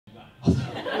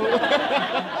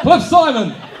Cliff Simon.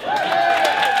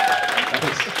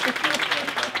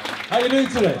 How you doing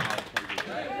today?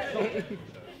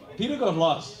 Peter got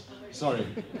lost. Sorry.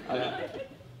 I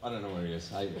don't know where he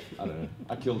is. I don't know.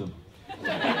 I killed him.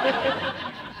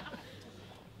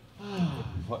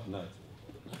 What nut.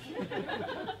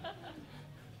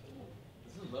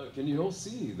 Can you all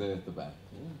see the back?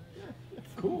 Yeah.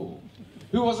 Cool.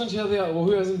 Who wasn't here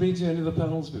who hasn't been to any of the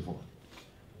panels before?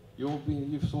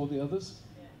 You saw the others?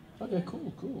 Okay,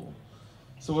 cool.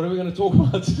 So what are we going to talk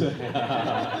about today?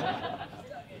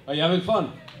 Are you having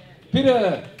fun?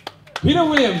 Peter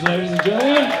Williams, ladies and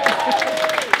gentlemen.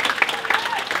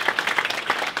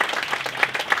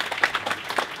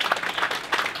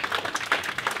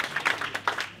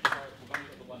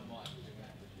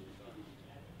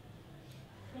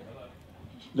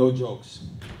 No jokes.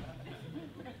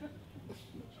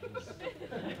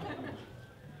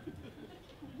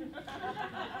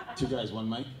 Two guys, one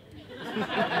mic.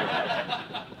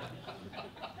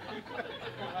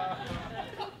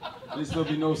 At least there'll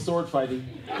be no sword fighting.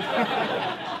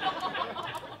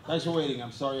 Thanks for waiting.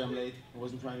 I'm sorry I'm late. I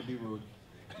wasn't trying to be rude.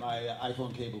 My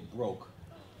iPhone cable broke.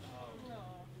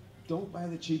 Don't buy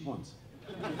the cheap ones.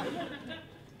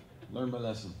 Learn my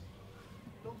lesson.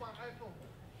 Don't buy iPhone.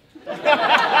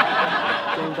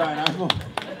 Don't buy an iPhone.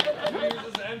 Who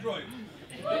uses Android?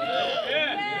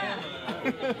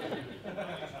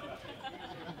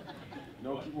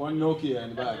 One Nokia in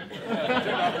the back.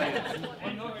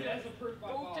 One Nokia has approved by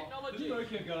Goa'uld technology. This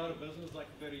Nokia got out of business like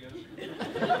 30 years ago.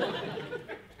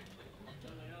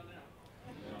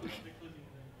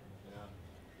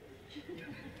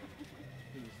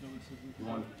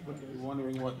 You're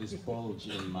wondering what this bulge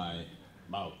in my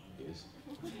mouth is?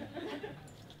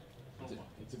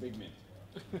 It's a big mint.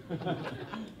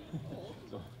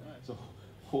 So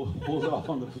hold off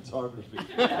on the photography.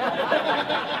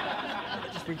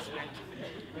 Just bring some.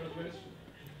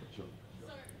 Sure. So,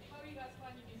 how are you guys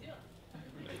finding New Zealand?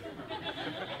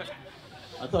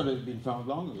 I thought it had been found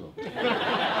long ago.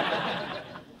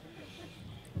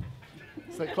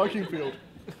 It's like cloaking field.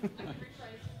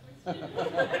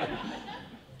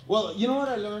 Well, you know what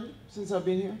I learned since I've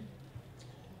been here?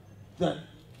 That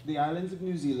the islands of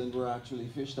New Zealand were actually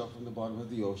fished up from the bottom of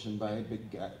the ocean by a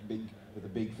with a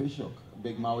big fish hook, a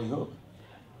big Maui hook.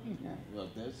 Yeah, well,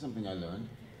 there's something I learned.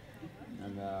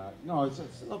 And no, it's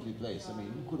a lovely place. I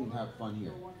mean, who couldn't have fun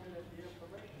here?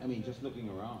 I mean, just looking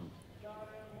around.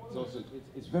 It's also,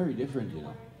 it's very different, you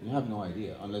know. You have no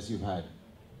idea, unless you've had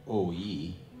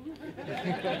OE.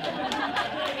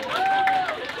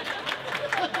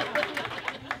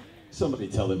 Somebody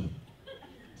tell him.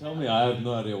 Tell me, I have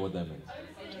no idea what that means.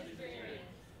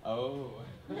 Oh.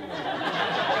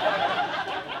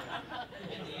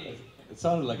 It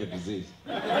sounded like a disease.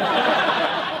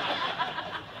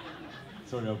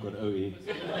 Sorry, I've got OE.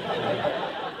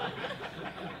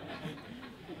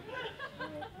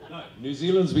 No, New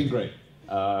Zealand's been great.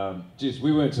 Geez,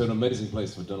 we went to an amazing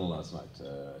place for dinner last night.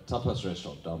 Tapas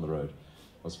restaurant down the road.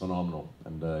 It was phenomenal.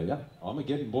 And yeah,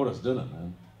 Armageddon bought us dinner,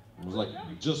 man. It was like,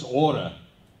 just order.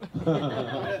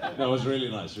 No, it was really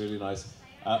nice, really nice.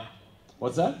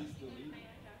 What's that?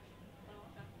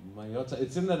 Mayota.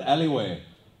 It's in that alleyway,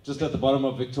 just at the bottom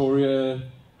of Victoria.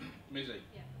 Mizzy.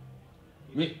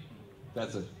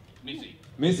 That's it. Mizzy.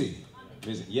 Mizzy.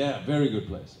 Yeah, very good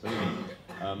place. Very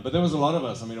good. But there was a lot of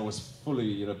us. I mean, it was fully,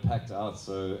 you know, packed out,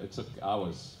 so it took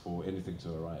hours for anything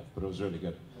to arrive. But it was really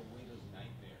good. The waiter's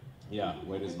nightmare. Yeah,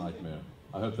 waiter's nightmare.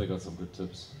 I hope they got some good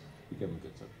tips. We gave them a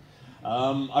good tip.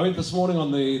 I went this morning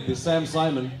on the Sam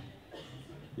Simon.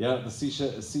 Yeah, the Sea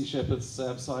Shepherd's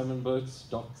Sam Simon boats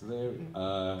docked there.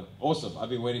 Awesome. I've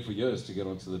been waiting for years to get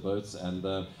onto the boats, and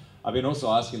I've been also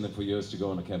asking them for years to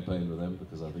go on a campaign with them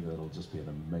because I think that'll just be an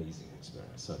amazing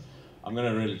experience. So I'm going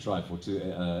to really try for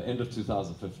end of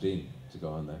 2015 to go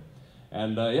on there.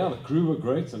 And yeah, the crew were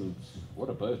great, and what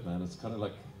a boat, man. It's kind of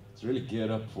like, it's really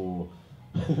geared up for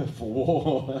for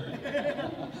war.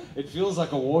 It feels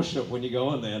like a warship when you go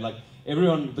on there, and like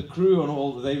everyone, the crew and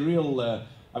all, they're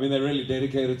really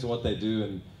dedicated to what they do,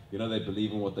 and you know, they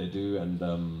believe in what they do, and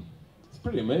it's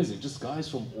pretty amazing. Just guys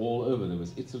from all over. There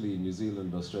was Italy, New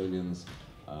Zealand, Australians.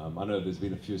 I know there's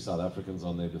been a few South Africans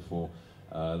on there before.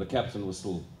 The captain was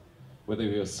still, whether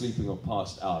he was sleeping or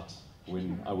passed out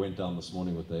when I went down this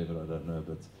morning with David, I don't know,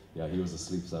 but yeah, he was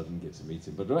asleep, so I didn't get to meet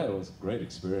him. But yeah, it was a great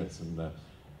experience, and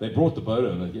they brought the boat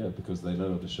over, yeah, because they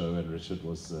know the show, and Richard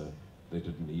was, they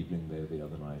did an evening there the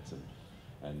other night,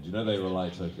 and you know, they rely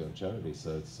totally on charity,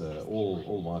 so it's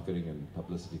all marketing and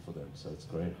publicity for them, so it's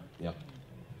great, yeah.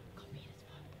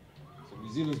 So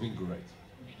New Zealand's been great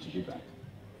to be back.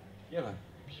 Yeah, man.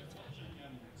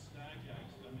 Stargate,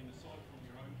 I mean, aside from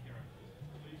your own characters,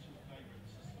 please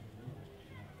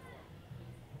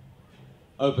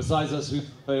Oh, besides us, who's your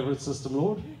favorite System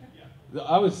Lord? Yeah.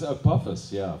 I was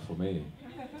Puffus, yeah, for me.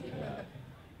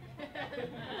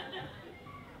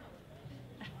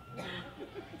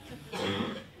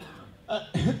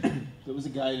 There was a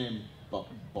guy named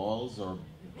Balls or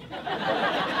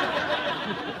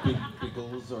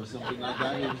Pickles or something like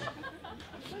that. He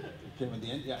came at the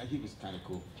end. Yeah, he was kind of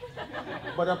cool.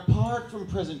 But apart from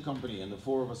present company and the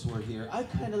four of us who were here, I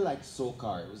kind of liked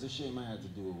Sokar. It was a shame I had to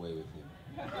do away with him.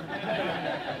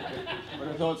 But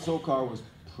I thought Sokar was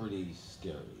pretty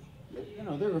scary. You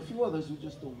know, there are a few others who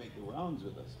just don't make the rounds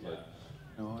with us. But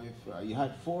you know, if you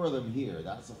had four of them here,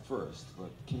 that's a first.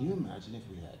 But can you imagine if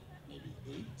we had maybe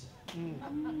 8?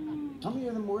 How many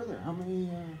of them were there? How many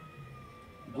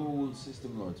Goa'uld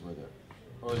System Lords were there?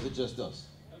 Or is it just us?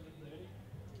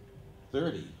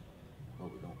 30? Oh,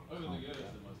 we don't. Over count the years, that.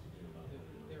 there must have been about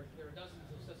There are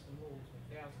dozens of system rules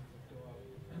with thousands of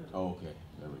Goa'uld. Oh, okay.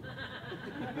 There we go.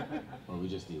 Well, we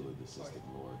just deal with the System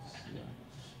Lords. Yeah.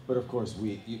 But of course,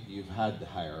 you've had the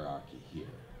hierarchy here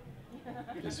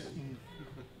this week.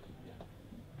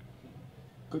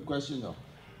 Good question, though.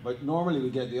 But normally we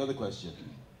get the other question.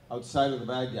 Outside of the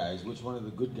bad guys, which one of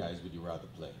the good guys would you rather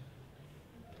play?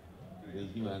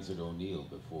 You answered O'Neill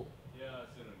before. Yeah, I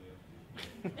said O'Neill.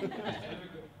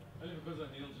 Only because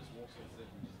O'Neill just walks on set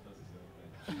and just does his own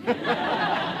thing.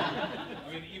 I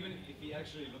mean, even if he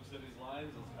actually looks at his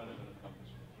lines, it's kind of an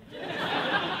accomplishment. He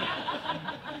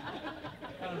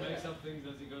kind of makes up things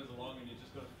as he goes along, and you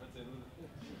just got to fit in with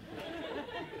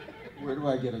it. Where do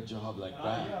I get a job like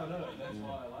that? Yeah, no, that's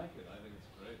why I like it. I think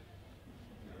it's great.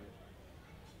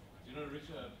 You know,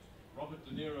 Richard, Robert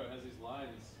De Niro has his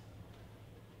lines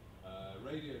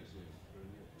radioed to him.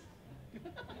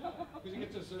 Because you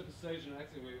get to a certain stage in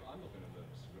acting where I'm not going to learn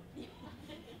a script.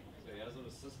 So he has an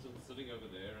assistant sitting over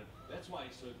there, and that's why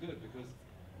he's so good, because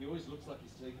he always looks like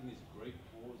he's taking these great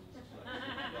pauses.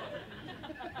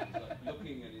 It's like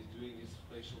looking and he's doing his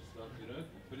facial stuff, you know?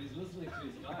 But he's listening to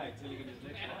his guy telling him his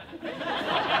next line.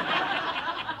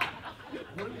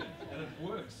 Brilliant. And it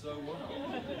works so well.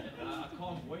 And I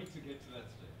can't wait to get to that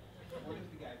stage. What if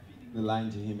the guy feeding the line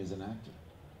to him is an actor?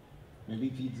 Maybe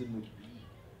he feeds him with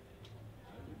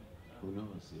who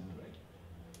knows, yeah.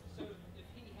 So if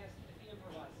he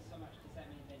improvises so much, does that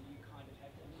mean then you kind of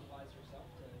have to improvise yourself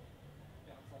to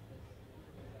bounce off this?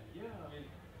 Yeah, I mean,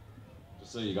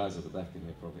 just so you guys at the back can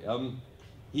hear properly.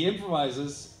 He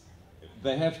improvises.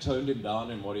 They have toned him down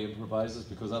in what he improvises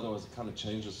because otherwise it kind of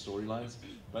changes storylines.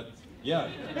 But yeah,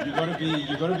 you got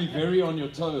to be very on your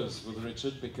toes with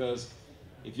Richard, because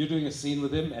if you're doing a scene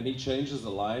with him and he changes the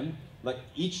line, like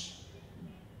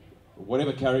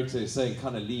whatever character is saying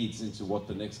kind of leads into what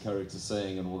the next character is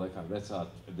saying and all that kind of, that's how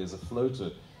there's a flow to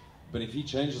it. But if he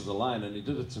changes the line, and he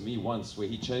did it to me once, where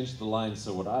he changed the line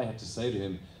so what I had to say to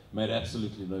him made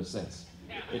absolutely no sense.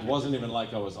 It wasn't even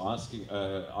like I was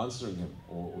answering him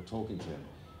or talking to him.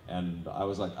 And I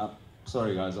was like,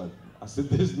 sorry guys, I said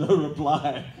there's no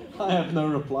reply. I have no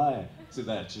reply to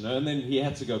that, you know? And then he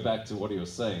had to go back to what he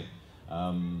was saying.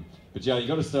 But yeah, you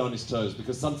got to stay on his toes,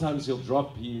 because sometimes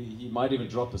he might even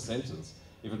drop a sentence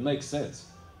if it makes sense,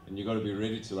 and you got to be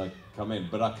ready to like come in.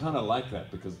 But I kind of like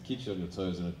that because it keeps you on your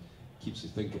toes and it keeps you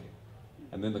thinking.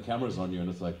 And then the camera's on you and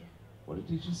it's like, what did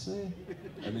he just say?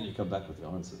 And then you come back with your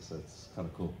answer, so it's kind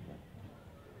of cool.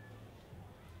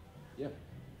 Yeah.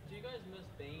 Do you guys miss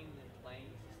being and playing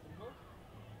System Lord?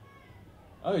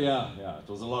 Oh yeah, it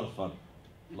was a lot of fun.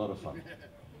 A lot of fun.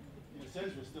 In a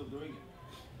sense, we're still doing it.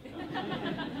 Have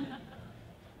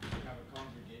a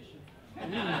congregation.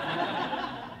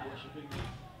 Worshipping.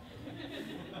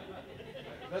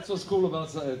 That's what's cool about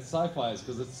sci-fi, is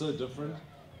because it's so different.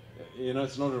 You know,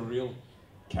 it's not a real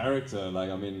character. Like,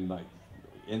 I mean, like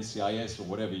NCIS or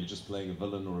whatever, you're just playing a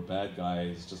villain or a bad guy,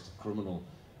 he's just a criminal.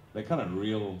 They're kind of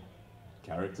real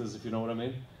characters, if you know what I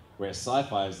mean. Whereas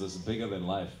sci-fi is this bigger than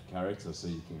life character, so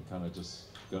you can kind of just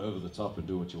go over the top and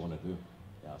do what you want to do.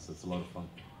 Yeah, so it's a lot of fun.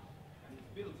 And it's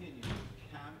built in, you know,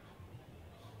 it's camp,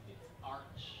 it's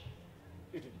arch,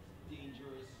 it's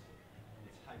dangerous,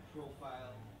 it's high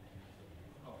profile.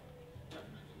 Oh,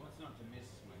 definitely. What's not to miss,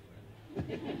 my friend?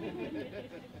 Did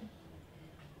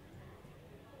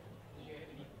you have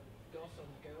any goss on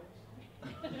the girls? Any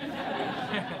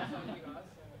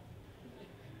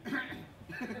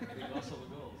goss on the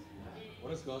girls? What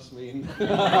does goss mean?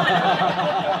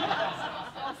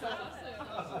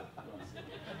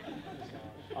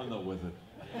 I'm not with it.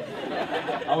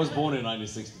 I was born in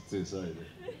 1962, sorry.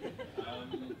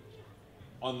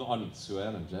 On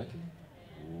Sue-Ann and Jackie?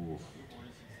 Oof.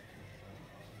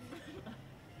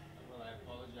 Well, I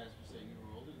apologize for saying you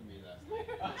were older than me last night.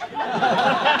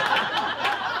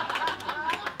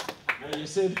 Well, you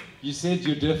you said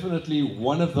you're definitely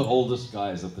one of the oldest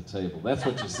guys at the table. That's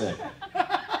what you said. Turned out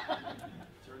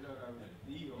I was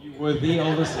the oldest. You were the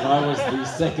oldest and I was the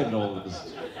second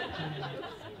oldest.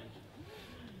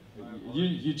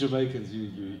 You Jamaicans,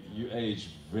 you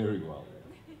age very well.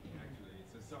 Actually,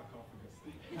 it's a sarcophagus.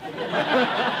 I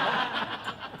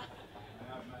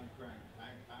have my crank.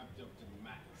 I'm amped up to the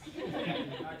max.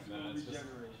 Maximum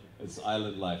regeneration. It's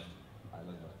island life.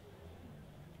 Island life.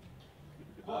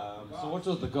 So what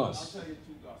was the I'll goss? tell you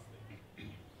two goss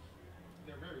things.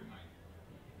 They're very minor.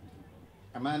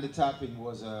 Amanda Tapping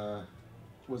was the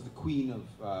queen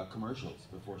of commercials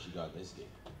before she got this gig.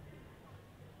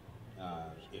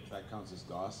 If that counts as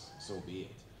goss, so be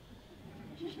it.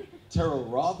 Terrell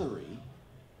Rothery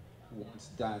once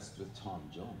danced with Tom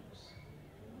Jones.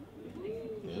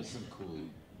 There's some cool he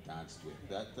danced with.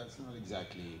 That's not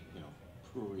exactly,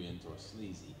 prurient or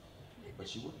sleazy, but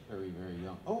she was very, very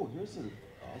young. Oh, here's a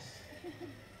goss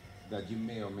that you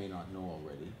may or may not know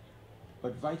already.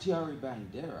 But Vaitiari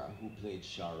Bandera, who played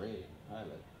Charé in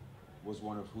Pilot, was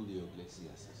one of Julio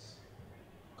Iglesias'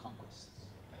 conquests.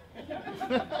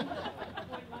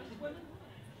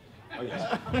 Oh, yes.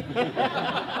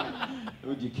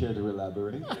 Would you care to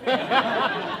elaborate? Did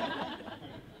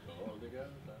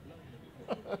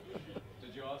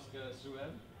you ask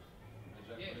Sue-Ann? And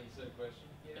Jacqueline the same question?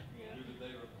 Yeah. Who did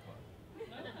they rip apart?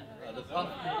 The puff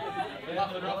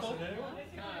and ruffle? That's the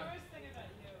worst thing about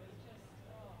you is just,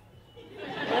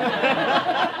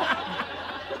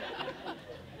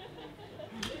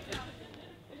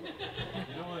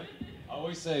 You know what? I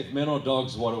always say, if men are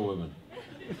dogs, what are women?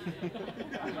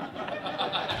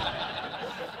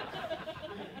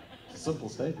 It's a simple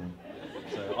statement.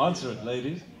 So answer it,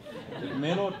 ladies. If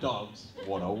men are dogs,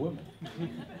 what are women?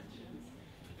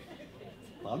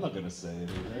 I'm not going to say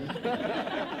anything.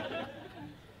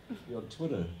 You're on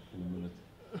Twitter in a minute.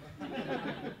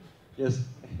 Yes.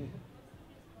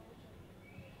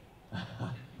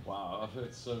 Wow, I've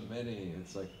heard so many.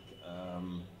 It's like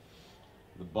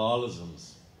the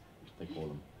Barlisms, they call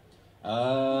them.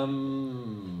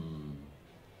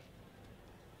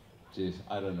 Geez,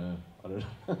 I don't know.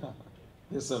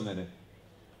 There's so many.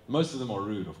 Most of them are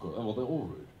rude, of course. Well, they're all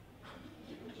rude.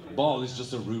 Ball is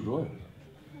just a rude word.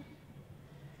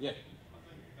 Yeah. I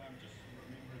think just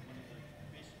remembering one of the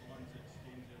best ones that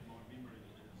stands out in my memory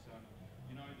is, that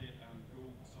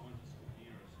Goa'uld scientist called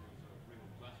Nearest, who was a real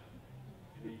platter,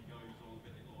 and he goes all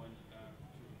about that line,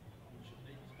 which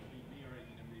needs to be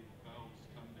nearing, and then Goa'uld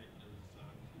come back as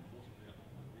important about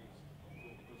the rest.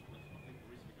 Because I think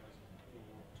the rest of it goes,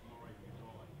 for tomorrow you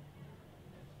die.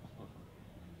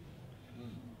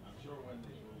 I'm sure one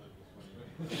day we'll live this one.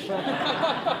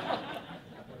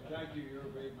 Thank you, you're a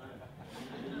great man.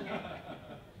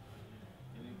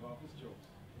 Any office jokes?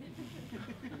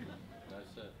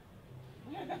 That's it.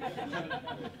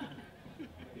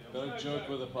 Don't joke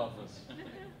with the puffers.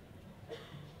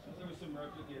 There was some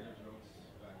replicator jokes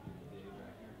back in the day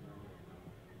back here.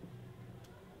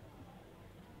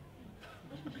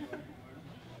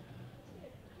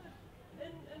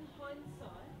 In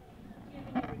hindsight, do you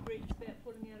have any regrets about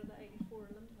pulling out of the '84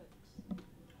 Olympics?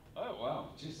 Oh, wow.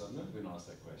 Jeez, I've never been asked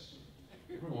that question.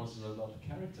 Everyone wants to know about the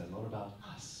character, not about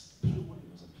us. Peter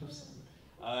Williams and Cliffside.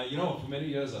 For many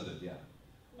years I did, yeah.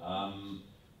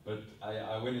 But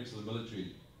I went into the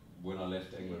military when I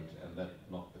left England, and that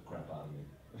knocked the crap out of me.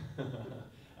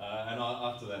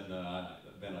 After that,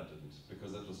 then I didn't,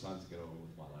 because it was time to get on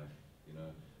with my life.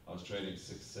 I was training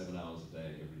 6-7 hours a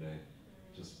day, every day.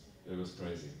 It was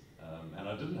crazy. And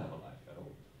I didn't have a life at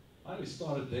all. I only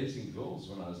started dating girls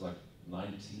when I was like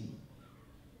 19.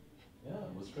 Yeah,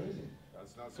 it was crazy.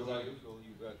 That's not so unusual.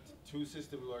 You've got two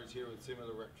system lawyers here with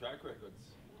similar track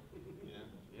records.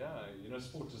 Yeah,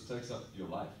 sport just takes up your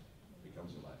life,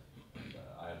 becomes your life. And,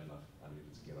 I had enough. I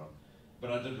needed to get on.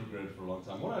 But I did regret it for a long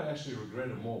time. What I actually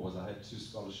regretted more was I had 2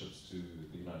 scholarships to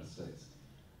the United States.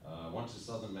 One to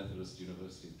Southern Methodist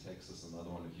University in Texas,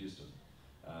 another one in Houston.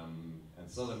 And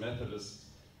Southern Methodist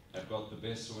have got the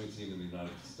best swimming team in the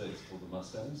United States called the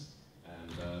Mustangs,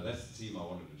 and that's the team I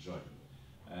wanted to join.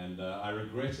 And I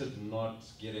regretted not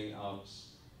getting out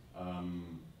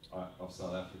of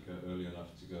South Africa early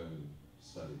enough to go and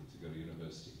study, to go to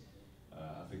university.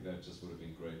 I think that just would have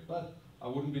been great. But I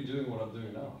wouldn't be doing what I'm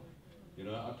doing now.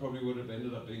 I probably would have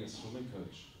ended up being a swimming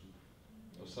coach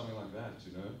or something like that,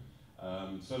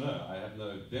 So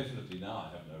no, definitely now I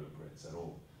have no regrets at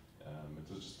all.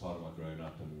 It was just part of my growing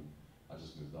up, and I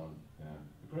just moved on. Yeah,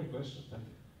 a great question, thank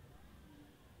you.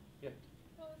 Yeah.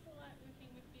 What was it like working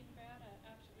with Ben Browder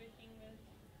after working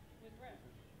with Rick?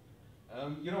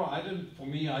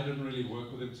 I didn't really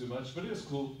work with him too much, but he was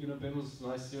cool. Ben was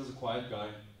nice. He was a quiet guy.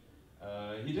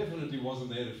 He definitely wasn't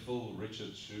there to fill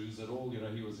Richard's shoes at all. You know,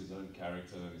 he was his own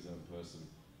character and his own person.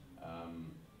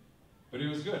 But he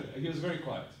was good. He was very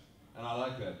quiet, and I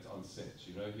like that on set.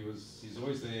 You know, he's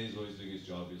always there. He's always doing his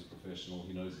job. He was professional.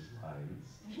 He knows his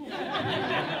lines.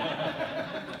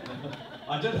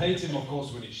 I did hate him, of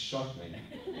course, when he shot me.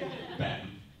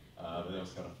 Bam. But that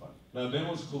was kind of fun. No, Ben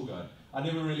was a cool guy. I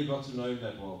never really got to know him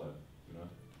that well, though. You know,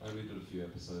 I only did a few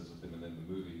episodes with him and then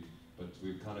the movie. But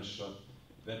we kind of shot.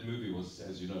 That movie was,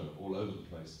 as you know, all over the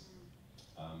place.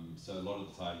 So a lot of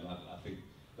the time, I think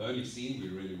the only scene we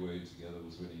really were in together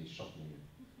was when he shot me.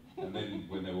 And then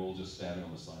when they were all just standing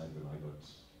on the side when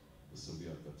the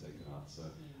symbiote got taken out. So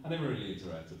I never really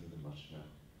interacted with him much, yeah.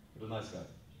 But a nice guy.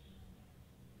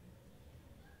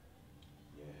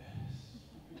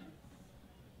 Yes.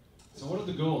 So what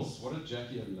did the girls, what did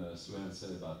Jackie and Sue-Ann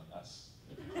say about us?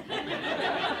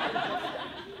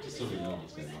 Just so we know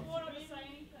what's going on. Want to say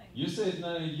anything? You said,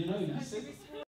 no, you know, you said